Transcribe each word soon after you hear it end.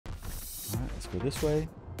Let's go this way.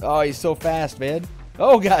 Oh, he's so fast, man.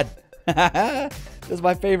 Oh, God. This is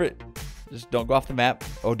my favorite. Just don't go off the map.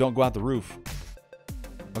 Oh, don't go out the roof.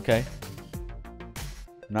 Okay.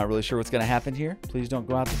 I'm not really sure what's going to happen here. Please don't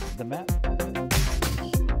go out the map.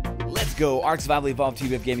 Let's go. Ark Survival Evolved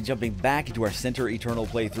TBF Gaming, jumping back into our Center Eternal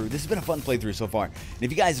playthrough. This has been a fun playthrough so far. And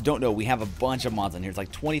if you guys don't know, we have a bunch of mods on here. It's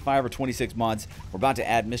like 25 or 26 mods. We're about to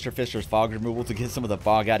add Mr. Fisher's fog removal to get some of the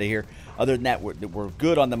fog out of here. Other than that, we're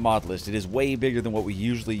good on the mod list. It is way bigger than what we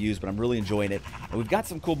usually use, but I'm really enjoying it. And we've got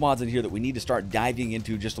some cool mods in here that we need to start diving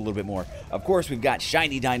into just a little bit more. Of course, we've got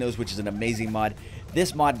Shiny Dinos, which is an amazing mod.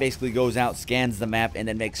 This mod basically goes out, scans the map, and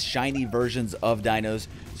then makes shiny versions of dinos.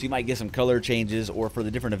 So you might get some color changes, or for the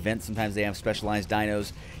different events, sometimes they have specialized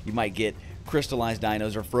dinos. You might get crystallized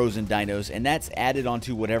dinos or frozen dinos, and that's added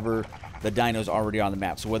onto whatever the dinos already on the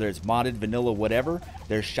map. So whether it's modded, vanilla, whatever,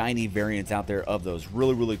 there's shiny variants out there of those.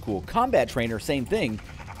 Really, really cool. Combat Trainer, same thing.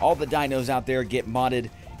 All the dinos out there get modded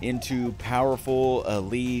into powerful,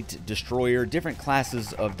 elite, destroyer, different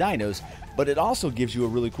classes of dinos, but it also gives you a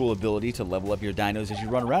really cool ability to level up your dinos as you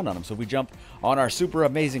run around on them. So if we jump on our super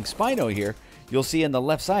amazing Spino here, you'll see on the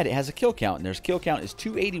left side it has a kill count, and there's kill count is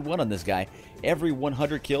 281 on this guy. Every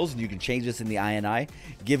 100 kills, and you can change this in the INI,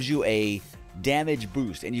 gives you a damage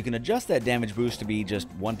boost, and you can adjust that damage boost to be just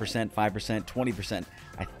 1%, 5%, 20%.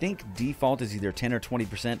 I think default is either 10 or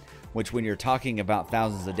 20%, which when you're talking about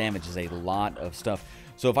thousands of damage is a lot of stuff.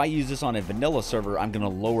 So if I use this on a vanilla server, I'm going to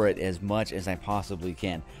lower it as much as I possibly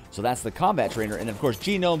can. So that's the Combat Trainer. And of course,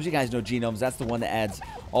 Genomes, you guys know Genomes. That's the one that adds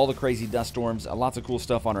all the crazy dust storms, lots of cool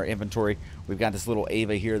stuff on our inventory. We've got this little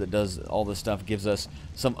Ava here that does all this stuff, gives us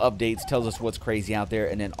some updates, tells us what's crazy out there,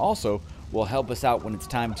 and then also will help us out when it's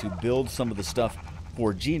time to build some of the stuff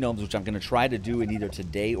for Genomes, which I'm going to try to do in either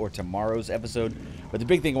today or tomorrow's episode. But the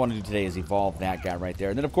big thing I want to do today is evolve that guy right there.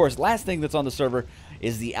 And then, of course, last thing that's on the server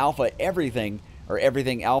is the Alpha Everything, or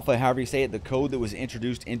Everything Alpha, however you say it, the code that was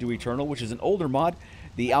introduced into Eternal, which is an older mod.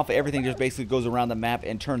 The Alpha Everything just basically goes around the map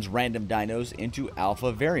and turns random dinos into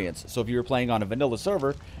alpha variants. So if you were playing on a vanilla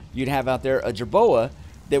server, you'd have out there a Jerboa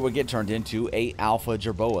that would get turned into a alpha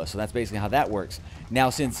Jerboa. So that's basically how that works. Now,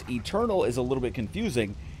 since Eternal is a little bit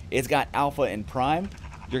confusing, it's got alpha and prime,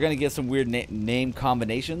 you're going to get some weird name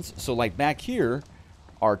combinations. So like back here,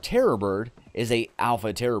 our Terror Bird is a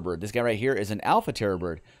alpha Terror Bird. This guy right here is an alpha Terror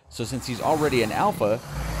Bird. So since he's already an alpha,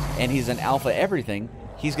 and he's an alpha everything,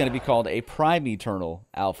 he's going to be called a prime Eternal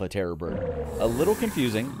Alpha Terror Bird. A little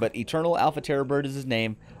confusing, but Eternal Alpha Terror Bird is his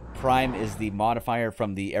name. Prime is the modifier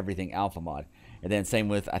from the Everything Alpha mod. And then same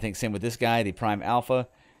with, I think same with this guy, the Prime Alpha.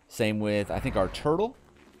 Same with, I think, our Turtle.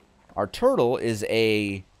 Our Turtle is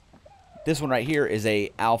a, this one right here is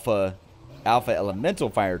a Alpha Elemental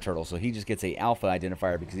Fire Turtle. So he just gets a Alpha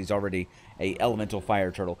identifier because he's already a Elemental Fire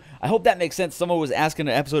Turtle. I hope that makes sense. Someone was asking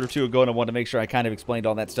an episode or two ago, and I wanted to make sure I kind of explained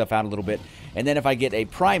all that stuff out a little bit. And then if I get a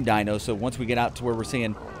Prime Dino, so once we get out to where we're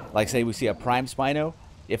seeing, like say we see a Prime Spino,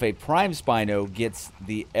 if a Prime Spino gets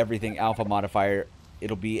the Everything Alpha modifier,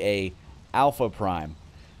 it'll be a Alpha Prime.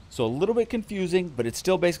 So a little bit confusing, but it's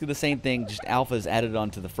still basically the same thing, just alpha is added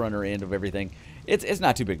onto the front or end of everything. It's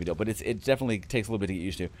not too big of a deal, but it definitely takes a little bit to get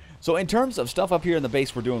used to. So in terms of stuff up here in the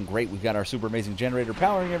base, we're doing great. We've got our super amazing generator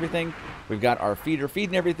powering everything. We've got our feeder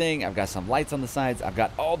feeding everything. I've got some lights on the sides. I've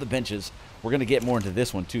got all the benches. We're going to get more into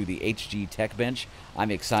this one too, the HG Tech Bench.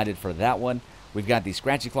 I'm excited for that one. We've got the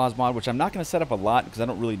Scratchy Claws mod, which I'm not going to set up a lot because I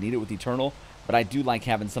don't really need it with Eternal, but I do like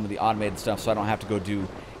having some of the automated stuff so I don't have to go do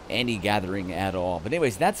any gathering at all. But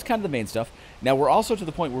anyways, that's kind of the main stuff. Now we're also to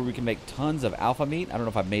the point where we can make tons of alpha meat. I don't know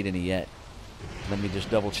if I've made any yet. Let me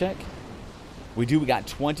just double check. We got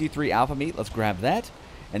 23 alpha meat. Let's grab that.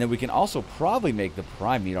 And then we can also probably make the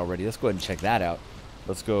prime meat already. Let's go ahead and check that out.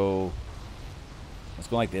 Let's go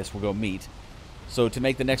like this. We'll go meat. So to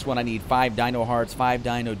make the next one, I need 5 dino hearts, 5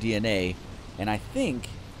 dino DNA, and I think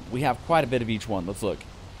we have quite a bit of each one. Let's look.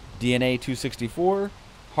 DNA 264,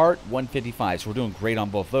 heart 155. So we're doing great on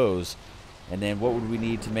both those. And then what would we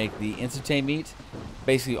need to make the Instantane meat?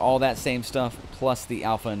 Basically all that same stuff plus the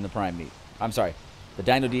alpha and the prime meat. I'm sorry, the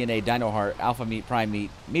Dino DNA, Dino Heart, Alpha Meat, Prime Meat,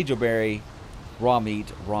 Mejo Berry, Raw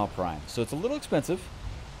Meat, Raw Prime. So it's a little expensive,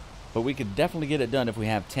 but we could definitely get it done if we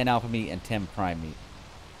have 10 Alpha Meat and 10 Prime Meat.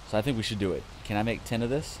 So I think we should do it. Can I make 10 of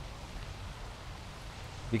this?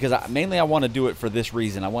 Because mainly I want to do it for this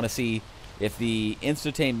reason. I want to see if the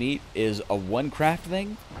Instantane meat is a one craft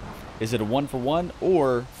thing. Is it a 1-for-1?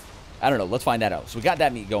 Or, I don't know. Let's find that out. So we got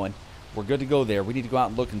that meat going. We're good to go there. We need to go out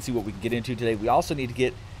and look and see what we can get into today. We also need to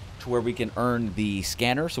get to where we can earn the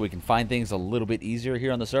scanner so we can find things a little bit easier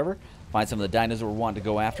here on the server. Find some of the dinos that we're wanting to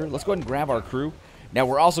go after. Let's go ahead and grab our crew. Now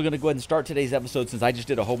we're also going to go ahead and start today's episode since I just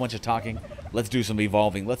did a whole bunch of talking. Let's do some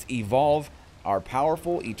evolving. Let's evolve our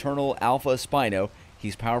powerful Eternal Alpha Spino.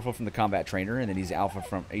 He's powerful from the Combat Trainer, and then he's Alpha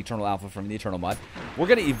from Eternal Alpha from the Eternal mod. We're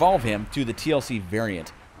going to evolve him to the TLC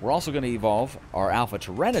variant. We're also going to evolve our Alpha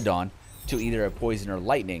Pteranodon to either a Poison or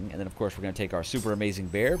Lightning, and then of course we're going to take our Super Amazing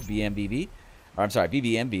Bear, BMBB, or I'm sorry,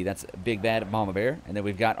 BBMB, that's Big Bad Mama Bear, and then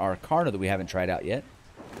we've got our Carno that we haven't tried out yet.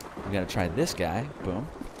 We got to try this guy. Boom.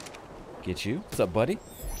 Get you. What's up, buddy?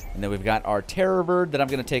 And then we've got our Terror Bird that I'm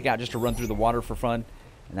going to take out just to run through the water for fun.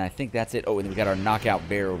 And I think that's it. Oh, and then we got our Knockout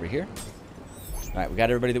Bear over here. All right, we got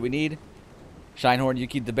everybody that we need. Shinehorn, you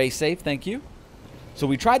keep the base safe. Thank you. So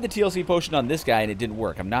we tried the TLC potion on this guy, and it didn't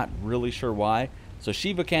work. I'm not really sure why. So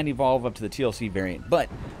Shiva can evolve up to the TLC variant. But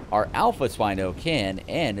our Alpha Spino can,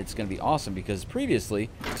 and it's going to be awesome because previously,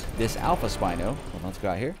 this Alpha Spino... Hold on, let's go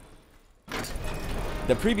out here.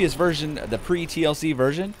 The previous version, the pre-TLC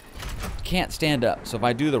version, can't stand up. So if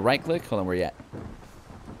I do the right click... Hold on, where you at?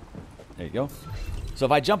 There you go. So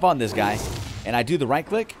if I jump on this guy, and I do the right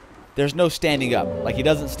click... There's no standing up. Like, he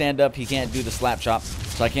doesn't stand up. He can't do the slap chop.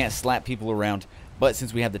 So I can't slap people around. But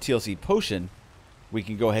since we have the TLC potion, we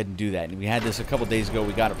can go ahead and do that. And we had this a couple days ago.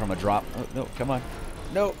 We got it from a drop. Oh, no, come on.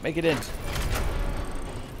 No, make it in.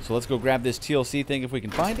 So let's go grab this TLC thing if we can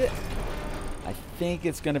find it. I think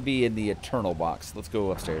it's going to be in the Eternal box. Let's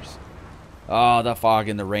go upstairs. Oh, the fog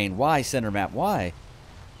and the rain. Why, center map? Why?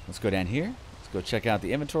 Let's go down here. Let's go check out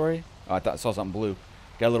the inventory. Oh, I saw something blue.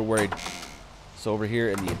 Got a little worried. So over here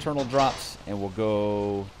in the Eternal drops, and we'll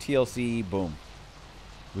go TLC, boom.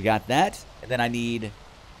 We got that, and then I need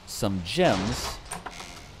some gems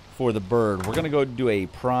for the bird. We're going to go do a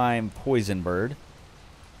prime poison bird.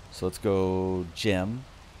 So let's go gem.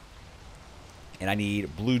 And I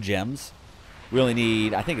need blue gems. We only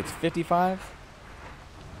need, I think it's 55.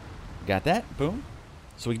 Got that, boom.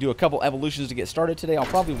 So we can do a couple evolutions to get started today. I'll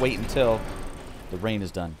probably wait until the rain is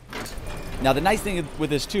done. Now the nice thing with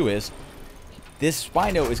this too is, this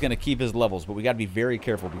Spino is going to keep his levels, but we got to be very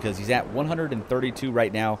careful because he's at 132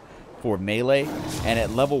 right now for melee, and at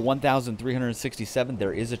level 1,367,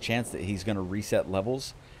 there is a chance that he's going to reset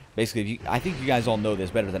levels. Basically, I think you guys all know this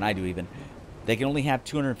better than I do even. They can only have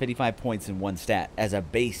 255 points in one stat as a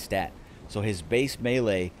base stat. So his base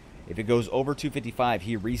melee, if it goes over 255,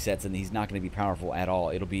 he resets, and he's not going to be powerful at all.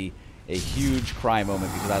 It'll be a huge cry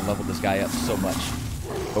moment because I leveled this guy up so much.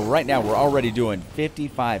 But right now, we're already doing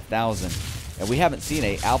 55,000. And we haven't seen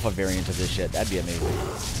a alpha variant of this yet. That'd be amazing.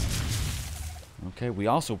 Okay, we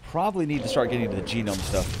also probably need to start getting into the genome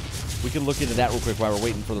stuff. We can look into that real quick while we're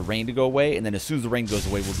waiting for the rain to go away. And then as soon as the rain goes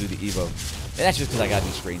away, we'll do the Evo. And that's just because I got to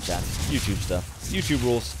do screenshots. YouTube stuff. YouTube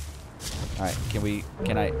rules. Alright,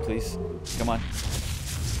 can I, please? Come on.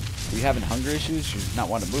 Are you having hunger issues? You're not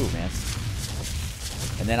wanting to move, man.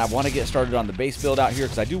 And then I want to get started on the base build out here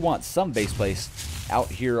because I do want some base place out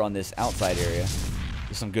here on this outside area.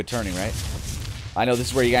 There's some good turning, right? I know this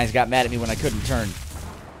is where you guys got mad at me when I couldn't turn.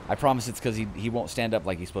 I promise it's because he won't stand up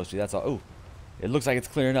like he's supposed to. That's all. Oh, it looks like it's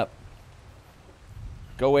clearing up.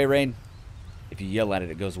 Go away, rain. If you yell at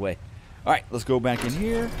it, it goes away. All right, let's go back in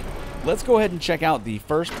here. Let's go ahead and check out the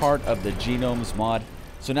first part of the Genomes mod.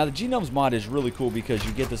 So now the Genomes mod is really cool because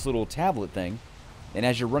you get this little tablet thing. And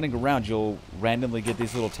as you're running around, you'll randomly get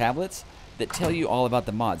these little tablets that tell you all about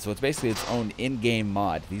the mod. So it's basically its own in-game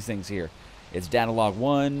mod, these things here. It's data log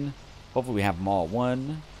 1. Hopefully we have them all.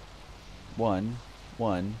 1, 1,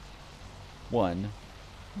 1, 1,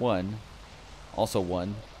 1, also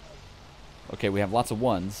 1. Okay, we have lots of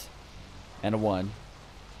 1s, and a 1,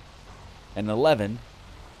 and an 11,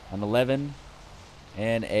 an 11,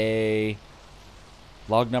 and a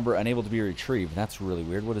log number unable to be retrieved. That's really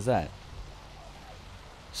weird. What is that?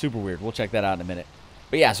 Super weird. We'll check that out in a minute.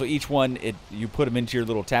 But yeah, so each one, you put them into your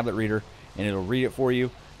little tablet reader, and it'll read it for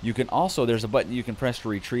you. You can also, there's a button you can press to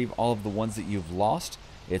retrieve all of the ones that you've lost.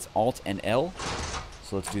 It's Alt and L.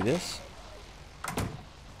 So let's do this.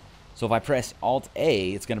 So if I press Alt A,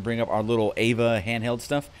 it's going to bring up our little Ava handheld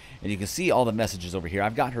stuff. And you can see all the messages over here.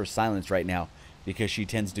 I've got her silenced right now because she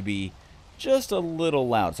tends to be just a little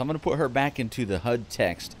loud. So I'm going to put her back into the HUD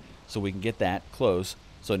text so we can get that close.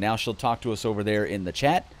 So now she'll talk to us over there in the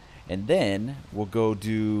chat. And then we'll go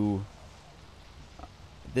do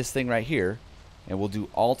this thing right here. And we'll do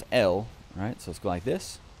Alt-L. All right, so let's go like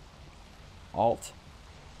this.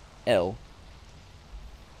 Alt-L.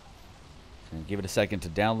 And give it a second to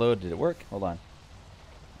download. Did it work? Hold on.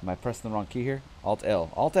 Am I pressing the wrong key here? Alt-L.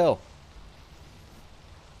 Alt-L.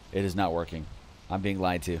 It is not working. I'm being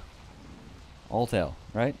lied to. Alt-L,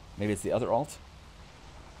 right? Maybe it's the other Alt?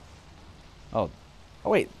 Oh,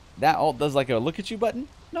 wait. That Alt does like a look at you button?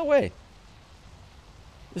 No way.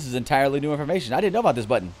 This is entirely new information. I didn't know about this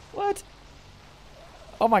button. What?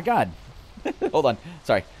 Oh my god. Hold on.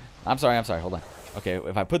 Sorry. I'm sorry. Hold on. Okay,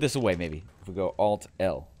 if I put this away, maybe. If we go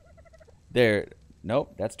Alt-L. There.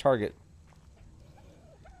 Nope, that's target.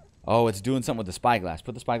 Oh, it's doing something with the spyglass.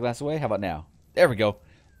 Put the spyglass away. How about now? There we go.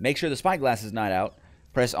 Make sure the spyglass is not out.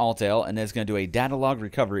 Press Alt-L, and then it's going to do a data log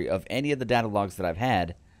recovery of any of the data logs that I've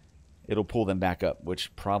had. It'll pull them back up,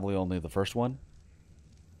 which probably only the first one.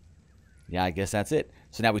 Yeah, I guess that's it.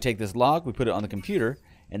 So now we take this log, we put it on the computer,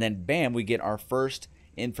 and then bam, we get our first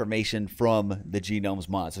information from the Genomes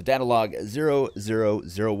mod. So data log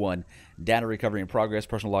 0001, data recovery in progress,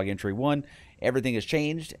 personal log entry 1. Everything has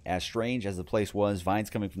changed, as strange as the place was.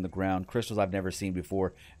 Vines coming from the ground, crystals I've never seen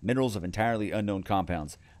before, minerals of entirely unknown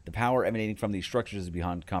compounds. The power emanating from these structures is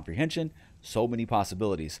beyond comprehension. So many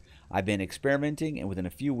possibilities. I've been experimenting, and within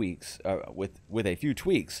a few weeks, with a few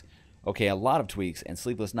tweaks, okay, a lot of tweaks and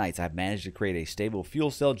sleepless nights, I've managed to create a stable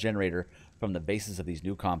fuel cell generator from the basis of these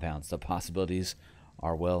new compounds. The possibilities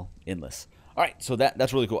are, well, endless. All right, so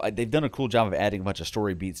that's really cool. They've done a cool job of adding a bunch of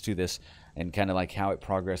story beats to this and kind of like how it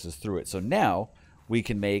progresses through it. So now we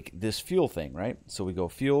can make this fuel thing, right? So we go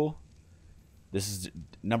fuel. This is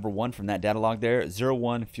number 1 from that data log there.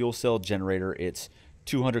 01 fuel cell generator. It's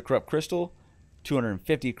 200 corrupt crystal,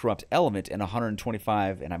 250 corrupt element, and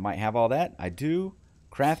 125. And I might have all that. I do.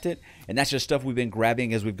 Craft it. And that's just stuff we've been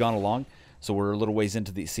grabbing as we've gone along. So we're a little ways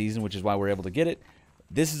into the season, which is why we're able to get it.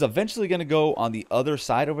 This is eventually going to go on the other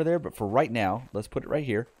side over there, but for right now, let's put it right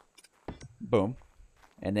here. Boom.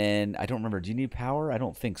 And then, I don't remember, do you need power? I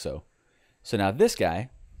don't think so. So now this guy,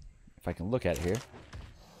 if I can look at it here,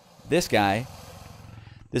 this guy,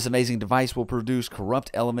 this amazing device will produce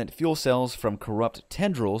corrupt element fuel cells from corrupt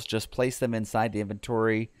tendrils. Just place them inside the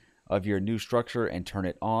inventory of your new structure and turn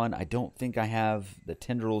it on. I don't think I have the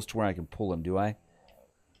tendrils to where I can pull them, do I?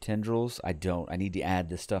 Tendrils? I don't. I need to add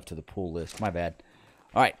this stuff to the pull list. My bad.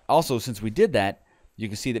 All right, also, since we did that, you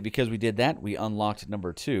can see that because we did that, we unlocked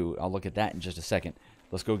number 2. I'll look at that in just a second.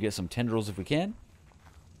 Let's go get some tendrils if we can.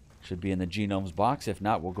 Should be in the Genomes box. If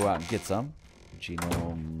not, we'll go out and get some.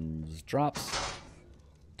 Genomes drops.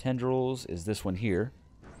 Tendrils is this one here.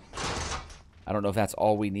 I don't know if that's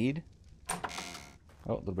all we need.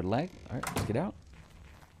 Oh, a little bit of lag. All right, let's get out.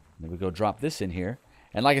 Then we go drop this in here.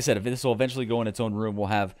 And like I said, if this will eventually go in its own room, we'll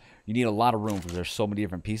have... You need a lot of room because there's so many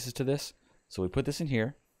different pieces to this. So we put this in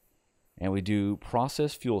here, and we do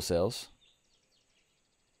process fuel cells.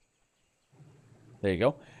 There you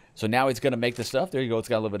go. So now it's going to make the stuff. There you go. It's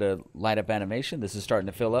got a little bit of light up animation. This is starting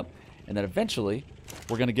to fill up. And then eventually,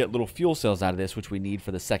 we're going to get little fuel cells out of this, which we need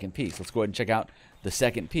for the second piece. Let's go ahead and check out the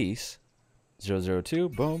second piece. 002,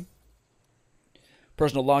 boom.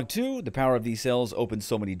 Personal log 2, the power of these cells opens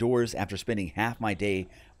so many doors. After spending half my day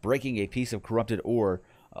breaking a piece of corrupted ore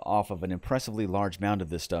off of an impressively large mound of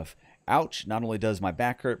this stuff. Ouch, not only does my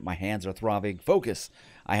back hurt, my hands are throbbing. Focus!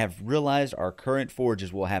 I have realized our current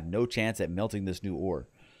forges will have no chance at melting this new ore.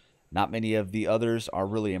 Not many of the others are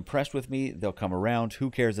really impressed with me. They'll come around. Who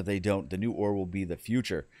cares if they don't? The new ore will be the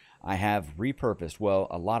future. I have repurposed, well,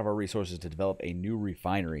 a lot of our resources to develop a new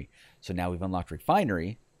refinery. So now we've unlocked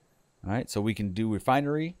refinery. All right, so we can do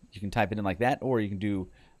refinery. You can type it in like that, or you can do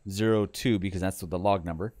 02 because that's the log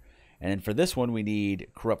number. And then for this one, we need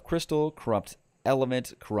corrupt crystal, corrupt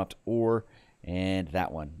element, corrupt ore, and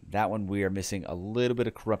that one. That one we are missing a little bit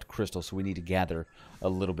of corrupt crystal, so we need to gather a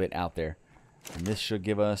little bit out there. And this should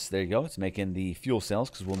give us, there you go, it's making the fuel cells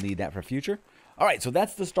because we'll need that for future. All right, so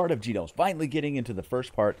that's the start of Genomes. Finally getting into the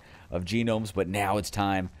first part of Genomes, but now it's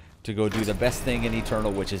time to go do the best thing in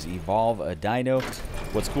Eternal, which is evolve a dino.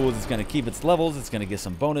 What's cool is it's going to keep its levels. It's going to get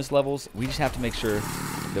some bonus levels. We just have to make sure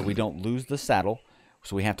that we don't lose the saddle.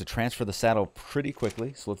 So we have to transfer the saddle pretty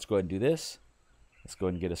quickly. So let's go ahead and do this. Let's go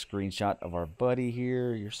ahead and get a screenshot of our buddy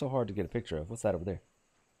here. You're so hard to get a picture of. What's that over there?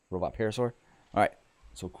 Robot Parasaur? All right.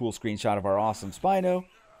 So cool screenshot of our awesome Spino.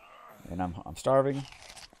 And I'm starving.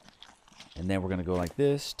 And then we're going to go like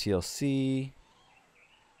this. TLC.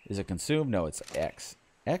 Is it consumed? No, it's X.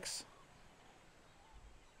 X?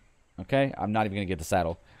 Okay. I'm not even going to get the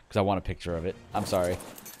saddle because I want a picture of it. I'm sorry.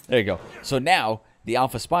 There you go. So now the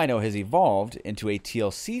Alpha Spino has evolved into a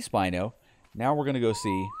TLC Spino. Now we're going to go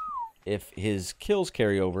see if his kills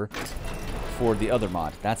carry over for the other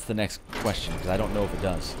mod. That's the next question because I don't know if it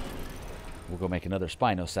does. We'll go make another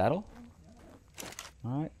Spino saddle.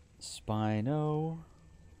 All right. Spino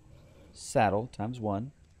saddle times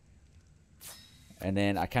 1. And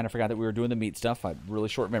then I kind of forgot that we were doing the meat stuff. I have really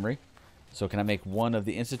short memory. So can I make one of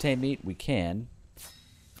the Instantane meat? We can.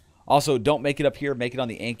 Also, don't make it up here. Make it on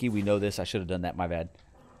the Anki. We know this. I should have done that. My bad.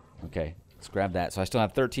 Okay. Let's grab that. So I still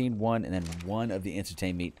have 13, 1, and then 1 of the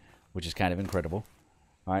Instantane meat, which is kind of incredible.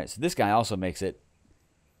 All right. So this guy also makes it.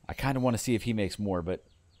 I kind of want to see if he makes more, but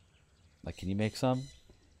like, can you make some?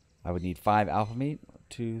 I would need 5 alpha meat.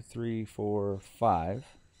 2, 3, 4, 5.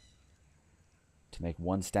 To make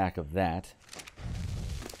 1 stack of that.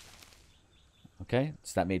 Okay,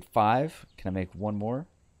 so that made 5. Can I make 1 more?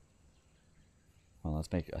 Well,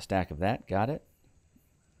 let's make a stack of that. Got it.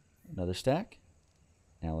 Another stack.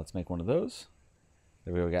 Now let's make 1 of those.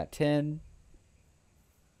 There we go. We got 10.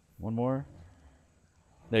 1 more.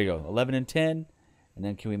 There you go. 11 and 10. And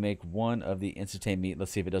then can we make 1 of the instantaneous meat?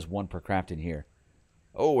 Let's see if it does 1 per craft in here.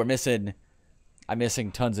 Oh, we're missing... I'm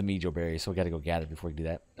missing tons of Mejo berries, so we got to go gather before we do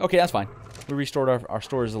that. Okay, that's fine. We restored our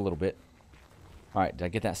stores a little bit. All right, did I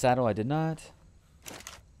get that saddle? I did not.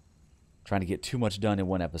 Trying to get too much done in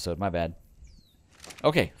one episode. My bad.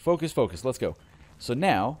 Okay, focus, focus. Let's go. So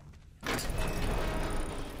now,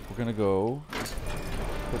 we're going to go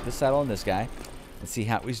put the saddle on this guy and see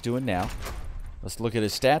how he's doing now. Let's look at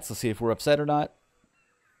his stats. Let's see if we're upset or not.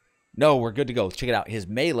 No, we're good to go. Check it out. His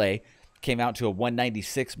melee came out to a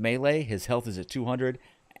 196 melee. His health is at 200.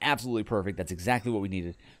 Absolutely perfect. That's exactly what we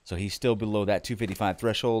needed. So he's still below that 255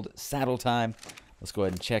 threshold. Saddle time. Let's go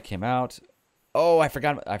ahead and check him out. Oh, I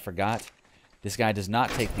forgot. This guy does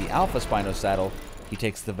not take the Alpha Spino saddle. He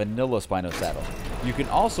takes the Vanilla Spino saddle. You can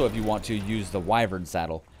also, if you want to, use the Wyvern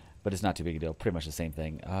saddle, but it's not too big a deal. Pretty much the same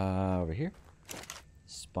thing. Over here.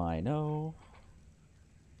 Spino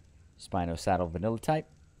saddle, Vanilla type.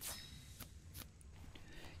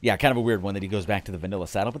 Yeah, kind of a weird one that he goes back to the Vanilla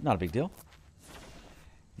saddle, but not a big deal.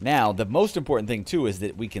 Now, the most important thing, too, is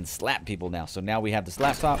that we can slap people now. So now we have the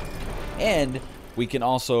slap top, and we can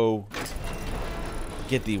also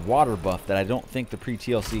get the water buff that I don't think the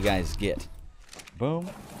pre-TLC guys get. Boom.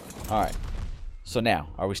 All right. So now,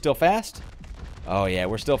 are we still fast? Oh, yeah,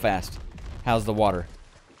 we're still fast. How's the water?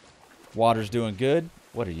 Water's doing good.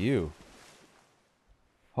 What are you?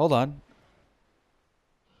 Hold on.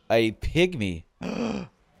 A pygmy.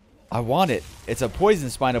 I want it. It's a poison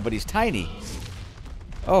Spino, but he's tiny.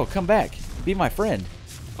 Oh, come back. Be my friend.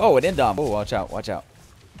 Oh, an Indom. Oh, watch out. Watch out.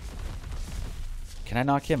 Can I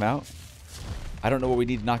knock him out? I don't know what we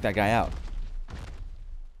need to knock that guy out.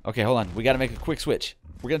 Okay, hold on. We got to make a quick switch.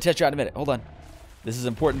 We're going to test you out in a minute. Hold on. This is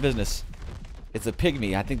important business. It's a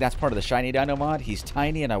pygmy. I think that's part of the shiny dino mod. He's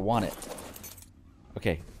tiny and I want it.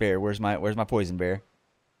 Okay, bear. Where's my poison bear?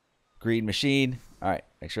 Green machine. All right.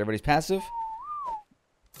 Make sure everybody's passive.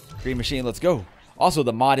 Green machine. Let's go. Also,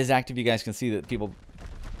 the mod is active. You guys can see that people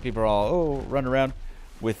are all running around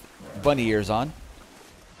with bunny ears on.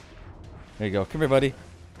 There you go. Come here, buddy.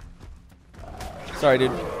 Sorry,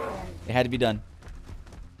 dude. It had to be done.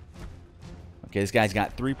 Okay, this guy's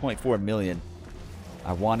got 3.4 million.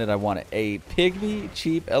 I want it. I want it. A pygmy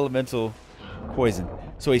cheap elemental poison.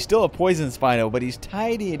 So he's still a poison Spino, but he's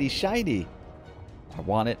tiny and he's shiny. I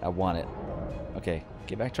want it. I want it. Okay,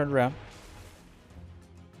 get back turned around.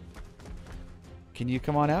 Can you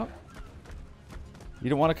come on out? You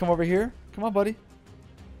don't want to come over here? Come on, buddy.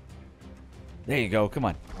 There you go. Come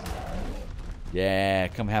on. Yeah,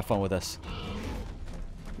 come have fun with us.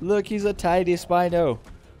 Look, he's a tiny Spino.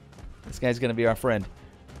 This guy's going to be our friend.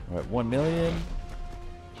 We're at 1 million.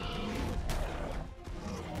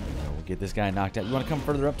 We'll get this guy knocked out. You want to come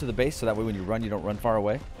further up to the base so that way when you run, you don't run far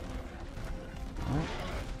away? All right.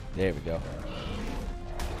 There we go.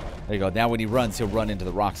 There you go. Now when he runs, he'll run into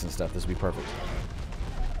the rocks and stuff. This will be perfect.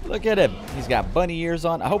 Look at him. He's got bunny ears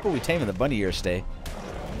on. I hope we tame him the bunny ears stay.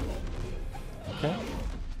 Okay.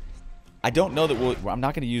 I don't know that I'm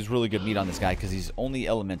not going to use really good meat on this guy because he's only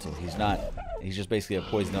elemental. He's not. He's just basically a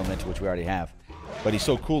poison elemental, which we already have. But he's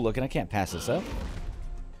so cool looking. I can't pass this up.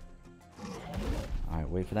 All right,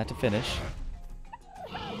 wait for that to finish.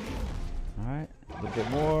 All right, a little bit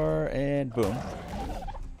more, and boom.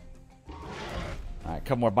 All right, a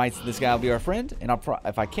couple more bites. This guy will be our friend, and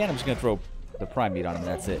if I can, I'm just going to throw the prime meat on him.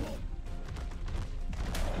 That's it.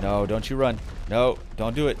 No, don't you run. No,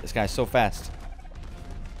 don't do it. This guy's so fast.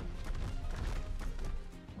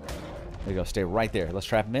 There you go. Stay right there. Let's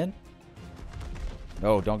trap him in.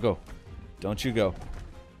 No, don't go. Don't you go.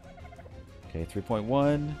 Okay,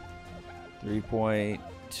 3.1.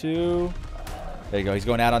 3.2. There you go. He's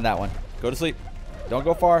going out on that one. Go to sleep. Don't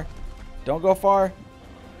go far. Don't go far.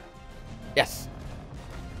 Yes.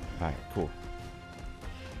 All right, cool.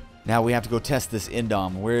 Now we have to go test this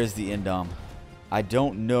Indom. Where is the Indom? I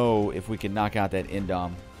don't know if we can knock out that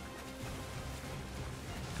Indom.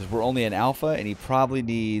 Because we're only an alpha, and he probably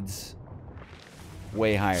needs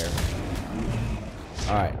way higher.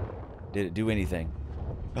 Alright. Did it do anything?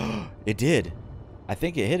 It did. I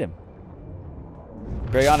think it hit him.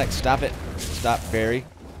 Baryonyx, stop it. Stop, Barry.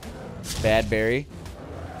 Bad Barry.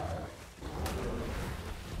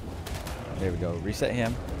 There we go. Reset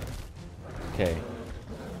him. Okay.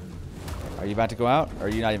 Are you about to go out? Or are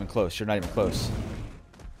you not even close? You're not even close.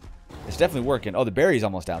 It's definitely working. Oh, the berry's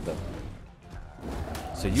almost out, though.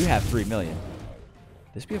 So you have 3 million.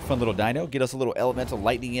 This be a fun little dino. Get us a little elemental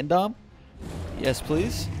lightning indom. Yes,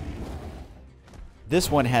 please. This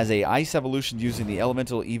one has a ice evolution using the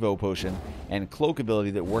elemental evo potion and cloak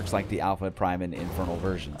ability that works like the alpha, prime, and infernal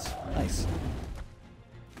versions. Nice.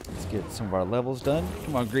 Let's get some of our levels done.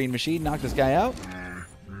 Come on, green machine. Knock this guy out.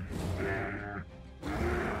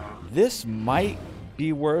 This might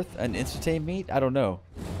be worth an instantain meat. I don't know.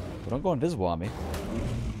 But don't go invisible on me.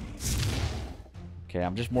 Okay,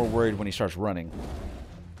 I'm just more worried when he starts running.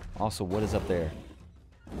 Also, what is up there?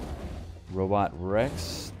 Robot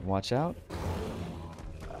Rex. Watch out.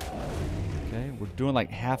 Okay, we're doing like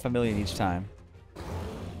 500,000 each time.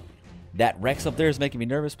 That Rex up there is making me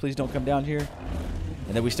nervous. Please don't come down here.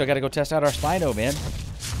 And then we still got to go test out our Spino, man.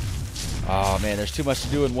 Oh, man, there's too much to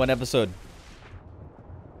do in one episode.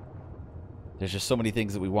 There's just so many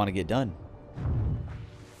things that we want to get done.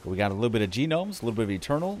 But we got a little bit of Genomes, a little bit of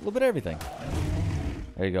Eternal, a little bit of everything.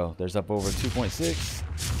 There you go. There's up over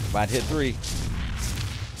 2.6. Might hit 3.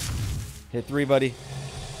 Hit 3, buddy.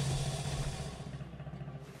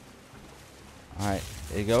 Alright,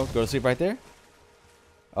 there you go. Go to sleep right there.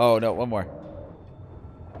 Oh, no, one more.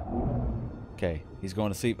 Okay, he's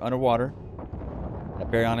going to sleep underwater.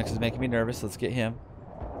 That Baryonyx is making me nervous. Let's get him.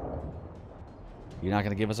 You're not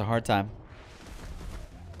going to give us a hard time.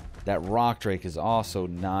 That Rock Drake is also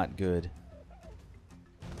not good.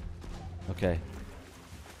 Okay.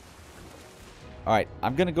 Alright,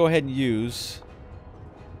 I'm going to go ahead and use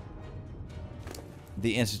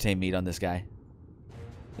the instantain meat on this guy.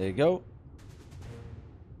 There you go.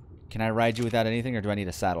 Can I ride you without anything, or do I need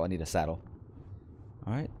a saddle? I need a saddle.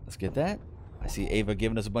 Alright, let's get that. I see Ava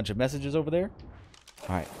giving us a bunch of messages over there.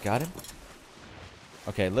 Alright, got him.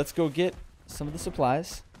 Okay, let's go get some of the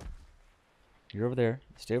supplies. You're over there.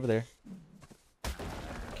 Stay over there.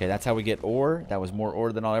 Okay, that's how we get ore. That was more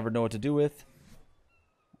ore than I'll ever know what to do with.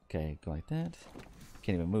 Okay, go like that.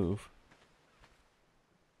 Can't even move.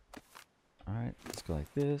 Alright, let's go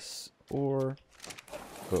like this. Ore.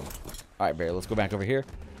 Boom. Alright, Barry, let's go back over here.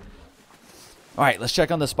 Alright, let's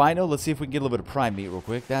check on the Spino. Let's see if we can get a little bit of prime meat real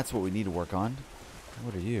quick. That's what we need to work on.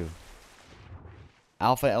 What are you?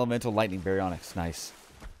 Alpha Elemental Lightning Baryonyx. Nice.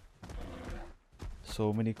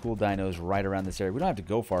 So many cool dinos right around this area. We don't have to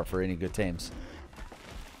go far for any good tames.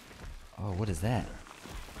 Oh, what is that?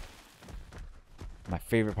 My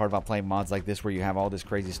favorite part about playing mods like this where you have all this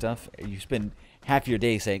crazy stuff. You spend half your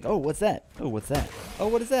day saying, oh, what's that? Oh, what's that? Oh,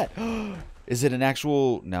 what is that? Is it an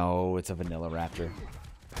actual... No, it's a vanilla raptor.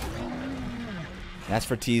 That's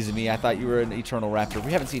for teasing me. I thought you were an eternal raptor.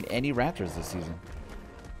 We haven't seen any raptors this season.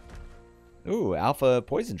 Ooh, alpha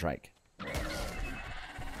poison trike.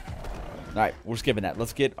 Alright, we're skipping that.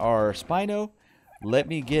 Let's get our Spino. Let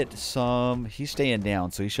me get some... He's staying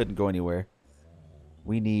down, so he shouldn't go anywhere.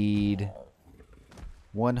 We need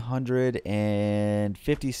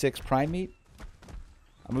 156 prime meat.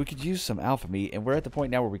 I mean, we could use some alpha meat, and we're at the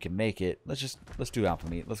point now where we can make it. Let's do alpha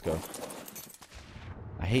meat. Let's go.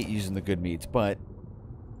 I hate using the good meats, but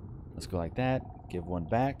let's go like that. Give one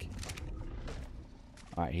back.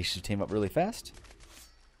 Alright, he should tame up really fast.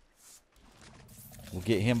 We'll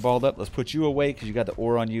get him balled up. Let's put you away because you got the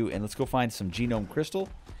ore on you. And let's go find some genome crystal.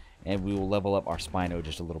 And we will level up our Spino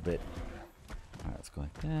just a little bit. Alright, let's go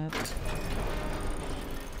like that.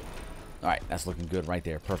 Alright, that's looking good right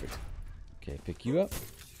there. Perfect. Okay, pick you up.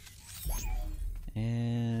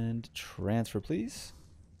 And transfer, please.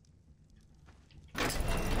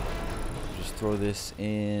 Just throw this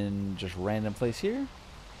in just random place here.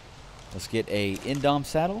 Let's get a Indom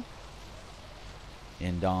saddle.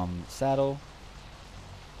 Indom saddle.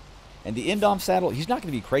 And the Indom saddle, he's not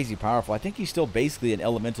going to be crazy powerful. I think he's still basically an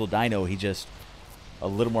elemental dino. He's just a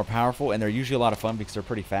little more powerful. And they're usually a lot of fun because they're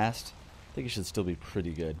pretty fast. I think it should still be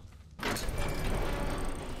pretty good. But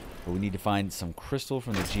we need to find some crystal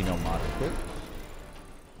from the genome mod real quick.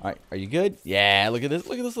 Alright, are you good? Yeah, look at this.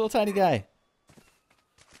 Look at this little tiny guy.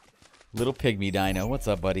 Little pygmy dino. What's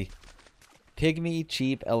up, buddy? Pygmy,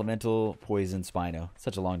 cheap, elemental, poison, Spino.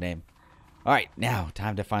 Such a long name. Alright, now,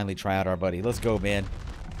 time to finally try out our buddy. Let's go, man.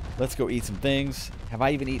 Let's go eat some things. Have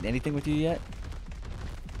I even eaten anything with you yet?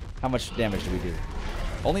 How much damage do we do?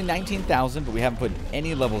 Only 19,000, but we haven't put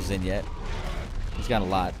any levels in yet. He's got a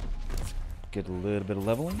lot. Let's get a little bit of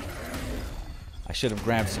leveling. I should have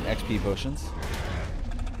grabbed some XP potions.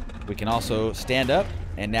 We can also stand up,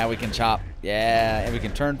 and now we can chop. Yeah, and we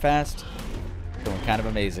can turn fast. Feeling kind of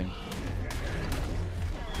amazing.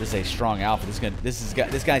 This is a strong alpha.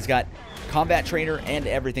 This guy's got combat trainer and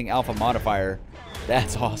everything alpha modifier.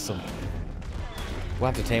 That's awesome. We'll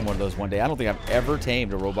have to tame one of those one day. I don't think I've ever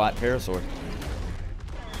tamed a robot Parasaur.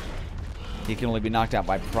 He can only be knocked out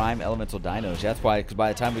by prime elemental dinos. That's why, because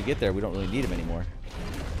by the time we get there, we don't really need him anymore.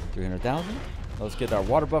 300,000. Let's get our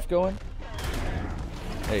water buff going.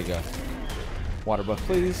 There you go. Water buff,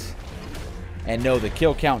 please. And no, the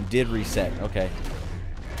kill count did reset. Okay.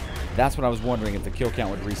 That's what I was wondering, if the kill count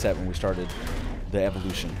would reset when we started the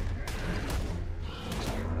evolution.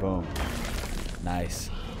 Boom. Nice.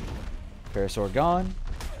 Parasaur gone.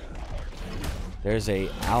 There's a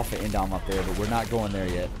alpha Indom up there, but we're not going there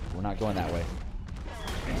yet. We're not going that way.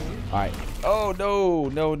 Alright. Oh, no.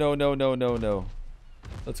 No, no, no, no, no, no.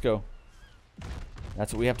 Let's go.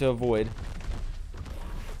 That's what we have to avoid.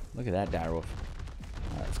 Look at that direwolf.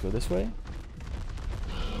 Alright, let's go this way.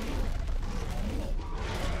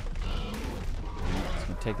 It's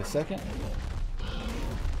going to take a second.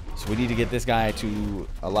 So we need to get this guy to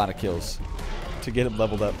a lot of kills to get him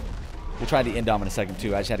leveled up. We'll try the Indom in a second,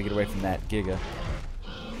 too. I just had to get away from that Giga.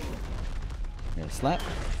 Here, slap.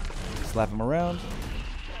 Slap him around.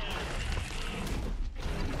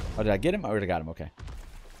 Oh, did I get him? I already got him. Okay.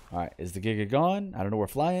 Alright, is the Giga gone? I don't know. We're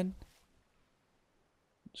flying.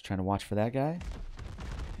 Just trying to watch for that guy.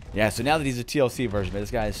 Yeah, so now that he's a TLC version, man,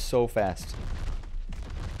 this guy is so fast.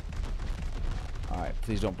 Alright,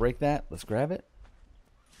 please don't break that. Let's grab it.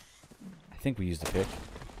 I think we used the pick.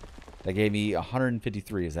 That gave me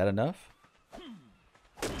 153. Is that enough?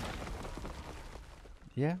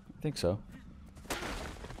 Yeah, I think so.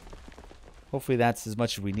 Hopefully that's as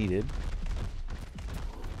much as we needed.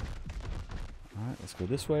 Alright, let's go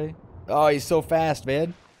this way. Oh, he's so fast,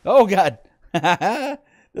 man. Oh, God. This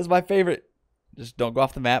is my favorite. Just don't go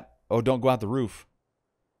off the map. Oh, don't go out the roof.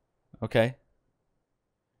 Okay.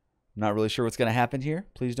 I'm not really sure what's going to happen here.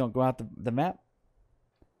 Please don't go out the map.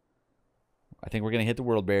 I think we're going to hit the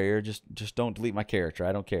world barrier. Just don't delete my character.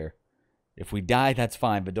 I don't care. If we die, that's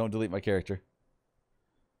fine, but don't delete my character.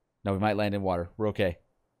 No, we might land in water. We're okay.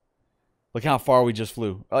 Look how far we just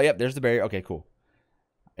flew. Oh, yep, there's the barrier. Okay, cool.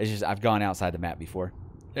 It's just I've gone outside the map before.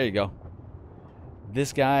 There you go.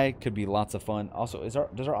 This guy could be lots of fun. Also,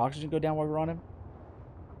 does our oxygen go down while we're on him?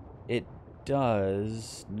 It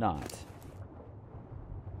does not.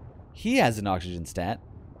 He has an oxygen stat,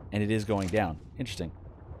 and it is going down. Interesting.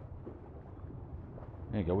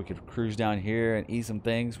 There you go. We could cruise down here and eat some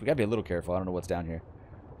things. We gotta be a little careful. I don't know what's down here.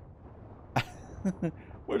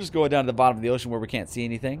 We're just going down to the bottom of the ocean where we can't see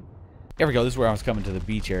anything. There we go. This is where I was coming to the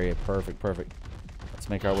beach area. Perfect, perfect. Let's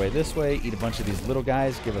make our way this way. Eat a bunch of these little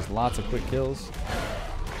guys. Give us lots of quick kills.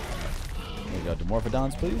 There you go.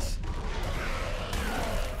 Dimorphodons, please.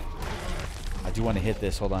 I do want to hit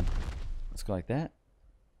this. Hold on. Let's go like that.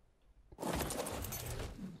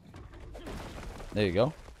 There you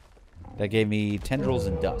go. That gave me tendrils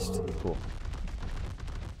and dust. Cool.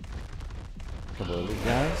 A couple of elite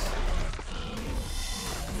guys.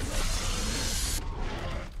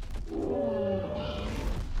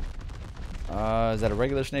 Is that a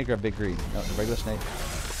regular snake or a big green? No, a regular snake.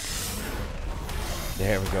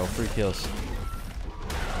 There we go. Free kills.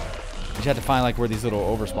 You just have to find like where these little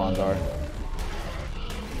overspawns are.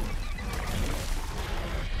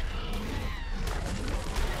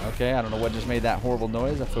 Okay, I don't know what just made that horrible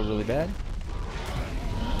noise. I feel really bad.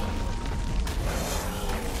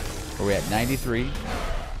 Where are we at? 93.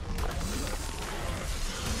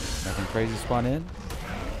 Nothing crazy spawn in.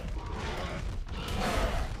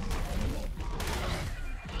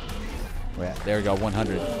 There we go,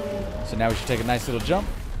 100. So now we should take a nice little jump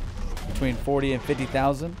between 40 and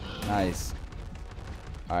 50,000. Nice.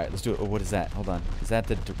 All right, let's do it. Oh, what is that? Hold on. Is that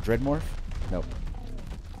the Dreadmorph? Nope.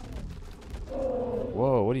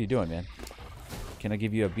 Whoa, what are you doing, man? Can I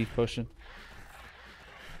give you a beef potion?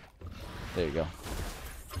 There you go.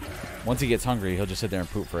 Once he gets hungry, he'll just sit there and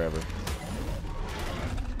poop forever.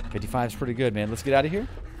 55 is pretty good, man. Let's get out of here.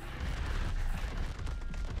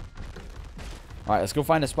 Alright, let's go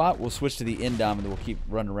find a spot. We'll switch to the Indom and then we'll keep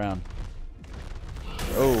running around.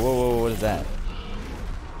 Oh, whoa, whoa, what is that?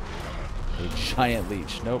 A giant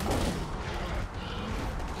leech. Nope.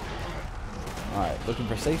 Alright, looking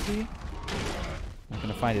for safety. Not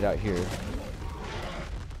going to find it out here.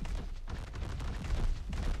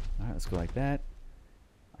 Alright, let's go like that.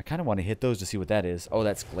 I kind of want to hit those to see what that is. Oh,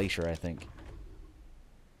 that's Glacier, I think.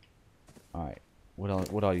 Alright.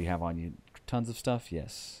 What all you have on you? Tons of stuff?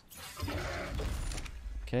 Yes.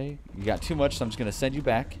 Okay. You got too much, so I'm just going to send you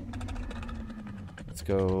back. Let's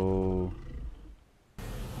go.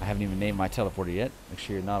 I haven't even named my teleporter yet. Make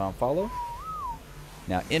sure you're not on follow.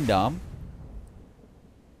 Now, Indom.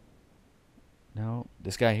 No.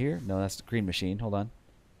 This guy here? No, that's the green machine. Hold on.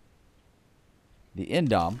 The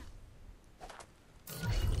Indom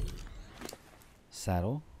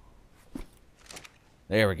Saddle.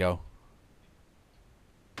 There we go.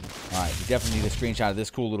 Alright, we definitely need a screenshot of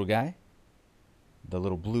this cool little guy. The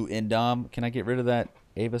little blue Indom. Can I get rid of that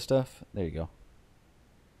Ava stuff? There you go.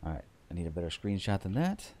 Alright, I need a better screenshot than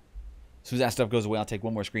that. As soon as that stuff goes away, I'll take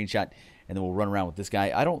one more screenshot, and then we'll run around with this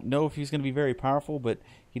guy. I don't know if he's going to be very powerful, but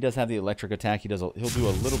he does have the electric attack. He'll do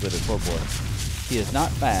a little bit of torpor. He is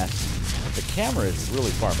not fast. The camera is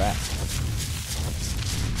really far back.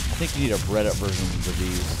 I think you need a bred up version of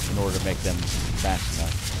these in order to make them fast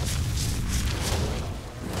enough.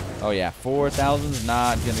 Oh yeah, 4,000 is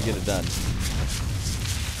not going to get it done.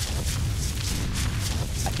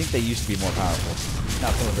 I think they used to be more powerful.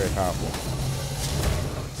 Not feeling very powerful.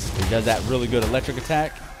 He does that really good electric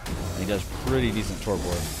attack, and he does pretty decent torpor.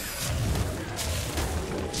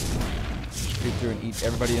 Just creep through and eat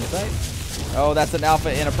everybody in sight. Oh, that's an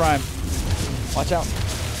alpha and a prime. Watch out.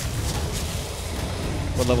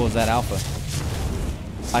 What level is that alpha?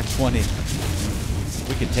 520.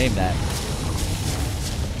 We can tame that.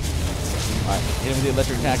 Alright, hit him with the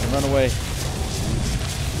electric attack and run away.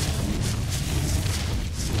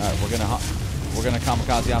 Alright, we're gonna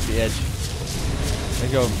kamikaze off the edge. There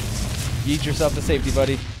you go. Yeet yourself to safety,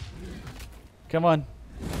 buddy. Come on.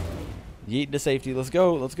 Yeet to safety. Let's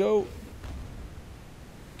go. Let's go.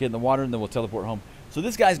 Get in the water and then we'll teleport home. So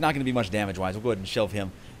this guy's not going to be much damage-wise. We'll go ahead and shelve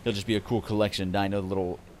him. He'll just be a cool collection dino, the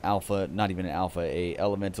little alpha, not even an alpha, a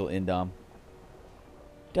elemental Indom.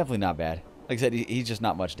 Definitely not bad. Like I said, he's just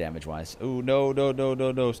not much damage-wise. Oh, no, no, no,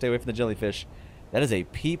 no, no. Stay away from the jellyfish. That is a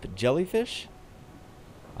peep jellyfish.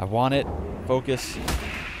 I want it. Focus.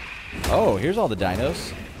 Oh, here's all the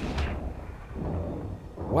dinos.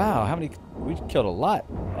 Wow, how many? We killed a lot.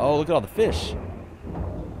 Oh, look at all the fish.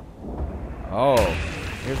 Oh,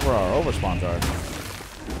 here's where our overspawns are.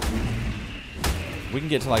 We can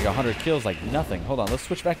get to like 100 kills like nothing. Hold on, let's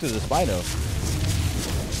switch back to the Spino.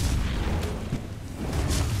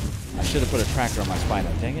 I should have put a tracker on my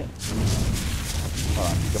Spino. Dang it. Hold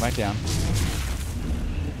on, go back down.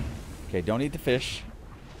 Okay, don't eat the fish.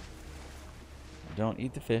 Don't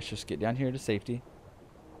eat the fish. Just get down here to safety.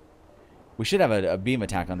 We should have a beam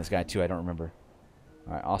attack on this guy too. I don't remember.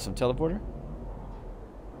 Alright, awesome teleporter.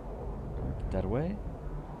 Put that away.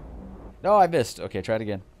 No, I missed. Okay, try it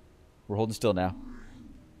again. We're holding still now.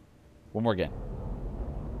 One more again.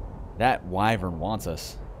 That wyvern wants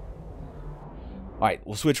us. Alright,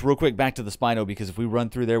 we'll switch real quick back to the Spino, because if we run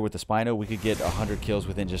through there with the Spino, we could get 100 kills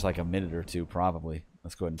within just like a minute or two, probably.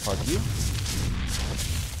 Let's go ahead and park you.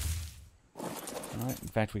 Alright, in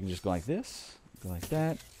fact, we can just go like this. Go like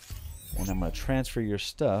that. And I'm going to transfer your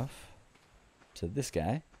stuff to this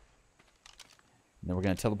guy. And then we're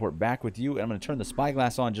going to teleport back with you. And I'm going to turn the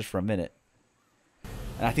spyglass on just for a minute.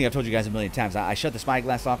 And I think I've told you guys a million times. I shut the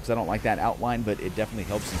spyglass off because I don't like that outline, but it definitely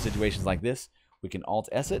helps in situations like this. We can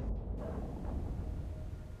Alt-S it.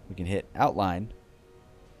 We can hit outline.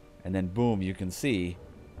 And then boom, you can see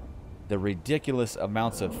the ridiculous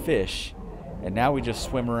amounts of fish. And now we just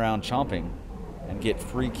swim around chomping and get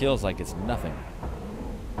free kills like it's nothing.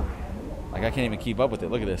 Like, I can't even keep up with it.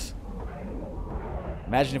 Look at this.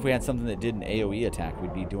 Imagine if we had something that did an AoE attack.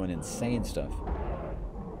 We'd be doing insane stuff.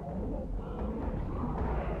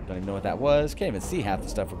 Don't even know what that was. Can't even see half the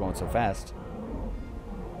stuff. We're going so fast.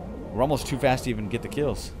 We're almost too fast to even get the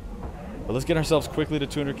kills. But let's get ourselves quickly to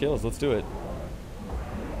 200 kills. Let's do it.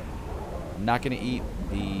 I'm not going to eat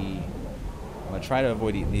the... I'm going to try to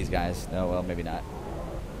avoid eating these guys. No, well, maybe not.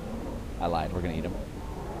 I lied. We're going to eat them.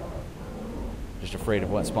 Just afraid of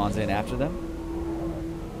what spawns in after them.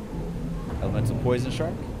 Elemental poison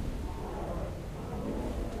shark.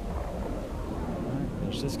 Alright,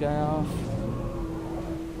 finish this guy off.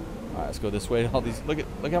 Alright, let's go this way. All these, look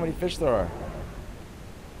how many fish there are.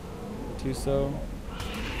 Tuso.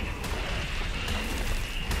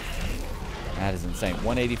 That is insane.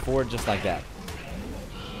 184 just like that.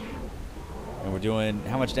 And we're doing,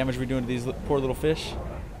 how much damage are we doing to these poor little fish?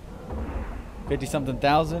 50-something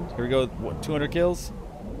thousand. Here we go. What, 200 kills?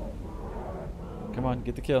 Come on,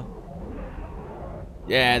 get the kill.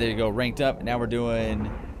 Yeah, there you go. Ranked up. And now we're doing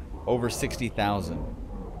over 60,000.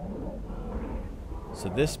 So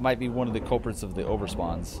this might be one of the culprits of the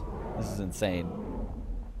overspawns. This is insane.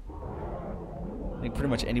 I think pretty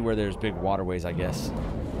much anywhere there's big waterways, I guess.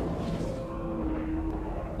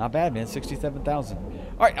 Not bad, man. 67,000. All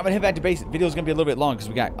right, I'm gonna head back to base. Video's gonna be a little bit long because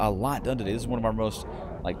we got a lot done today. This is one of our most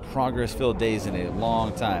progress-filled days in a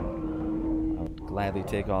long time. I would gladly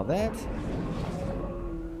take all that.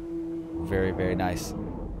 Very, very nice.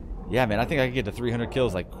 Yeah, man, I think I can get to 300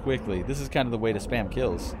 kills quickly. This is kind of the way to spam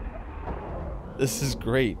kills. This is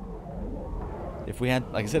great. if we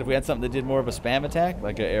had, like I said, if we had something that did more of a spam attack,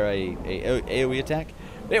 like a AoE attack.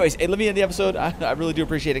 But anyways, hey, let me end the episode. I really do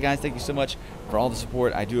appreciate it, guys. Thank you so much for all the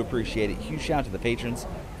support. I do appreciate it. Huge shout out to the patrons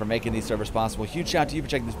for making these servers possible. Huge shout out to you for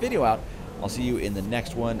checking this video out. I'll see you in the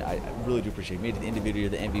next one. I really do appreciate it. Made it to the end of the video,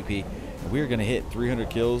 the MVP. And we're going to hit 300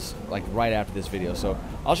 kills like right after this video. So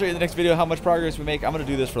I'll show you in the next video how much progress we make. I'm going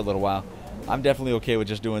to do this for a little while. I'm definitely okay with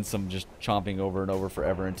just doing some chomping over and over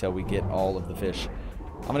forever until we get all of the fish.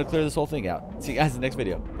 I'm going to clear this whole thing out. See you guys in the next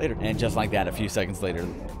video. Later. And just like that, a few seconds later,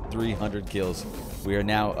 300 kills. We are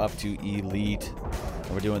now up to elite.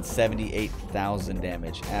 And we're doing 78,000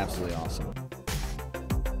 damage. Absolutely awesome.